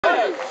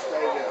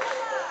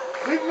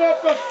Ringa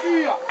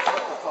pakia.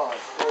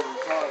 Exercise, golden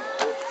time,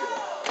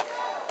 altogether.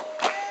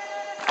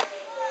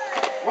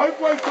 Wai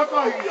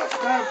takahia,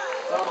 stand to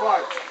the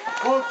right,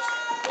 foot,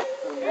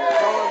 and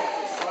time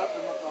to slap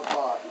them at the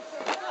back.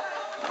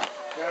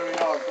 Carry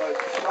on, don't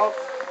stop,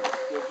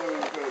 you're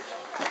doing good.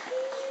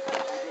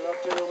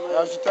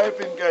 How's your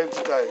taping game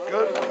today?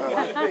 Good?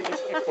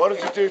 What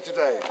did you do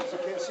today? As you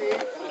can see,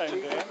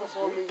 people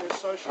performing their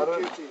social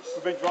duties.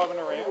 We've been driving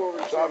around.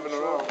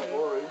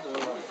 Boring.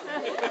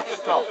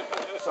 Stop.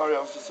 Sorry, I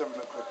was just having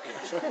a quick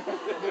pitch.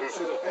 Next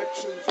set of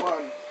actions,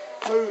 1,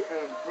 2,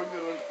 and bring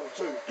it in for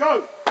 2.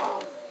 Go!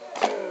 1,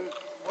 2,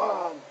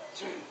 1,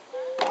 2,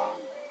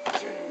 1,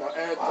 2. Now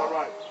add the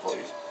right foot.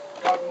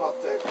 Mate,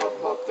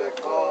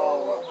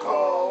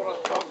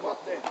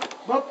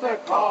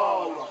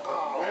 kaura,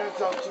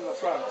 hands out to the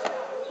front.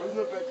 Bring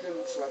the back in,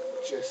 slap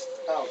the chest.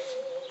 Out,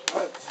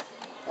 hit,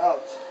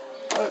 out,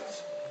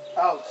 hit,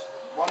 out.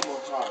 One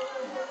more time.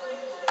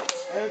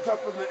 Hands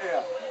up in the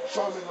air.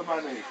 Show me the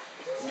money.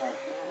 No.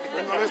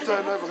 Bring the left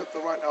hand over, hit the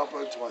right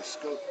elbow twice.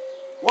 Go.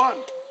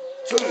 1,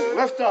 2,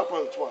 left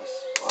elbow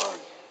twice. 1,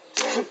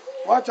 2,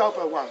 right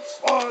elbow once.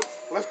 1,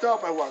 left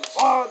elbow once.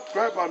 1,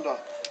 grab under.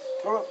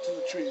 Go up to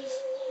the trees.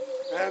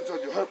 Hands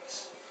on your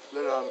hips.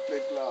 Let out a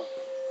big loud.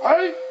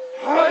 Hey!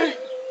 Hey!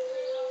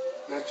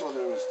 That's all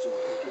there is to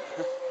it.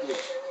 Good.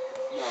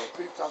 Now,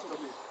 repeat after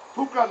me.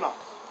 Pukana.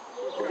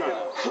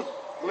 Pukana.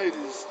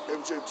 Ladies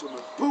and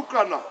gentlemen.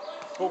 Pukana.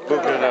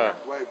 Pukana.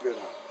 Way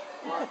better.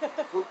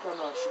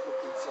 Pukana sugar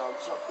beet sound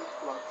something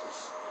like this.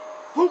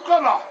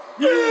 Pukana!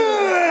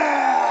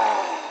 Yeah!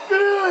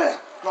 Yeah!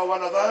 Got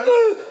one of those?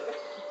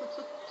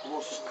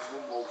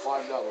 We'll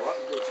find out, alright?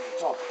 We'll go to the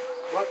top.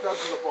 Right down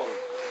to the bottom.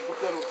 Put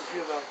that all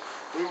together.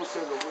 We will say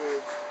the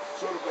words,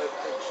 sort of bad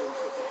actions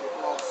if you get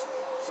lost.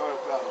 Sorry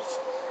about us.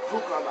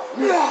 Pukana.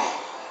 Yeah!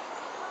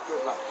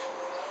 Good luck.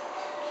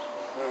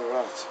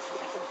 Alright.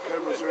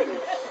 Camera's ready.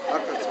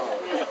 Akata.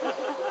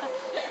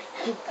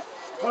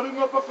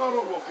 Haringa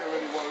pakarongo, get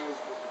ready, warriors.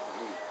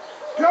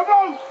 Come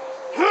on!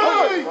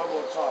 Hey! One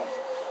more time.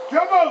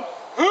 Come on!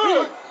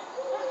 Hey!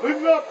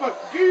 Ringa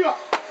pakia.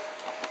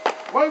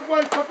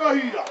 Wai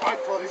takahia. I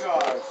got his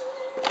eyes.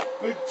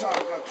 Big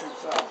time country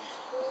sounds.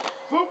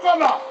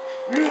 Pukana!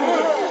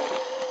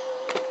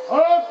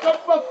 Oh,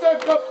 kapata!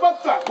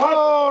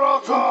 Kaura!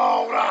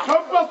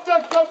 Kapata!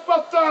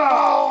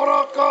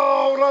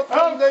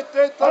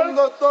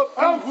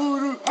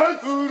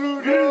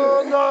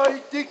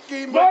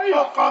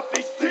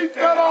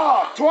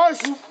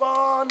 Twice!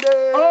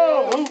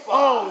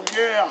 Oh,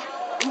 yeah!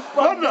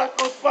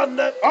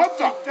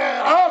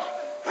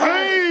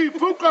 Hey,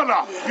 Pukana!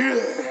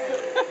 Yeah!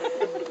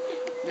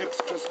 Next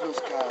Christmas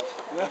card.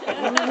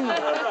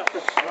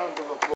 Round of applause.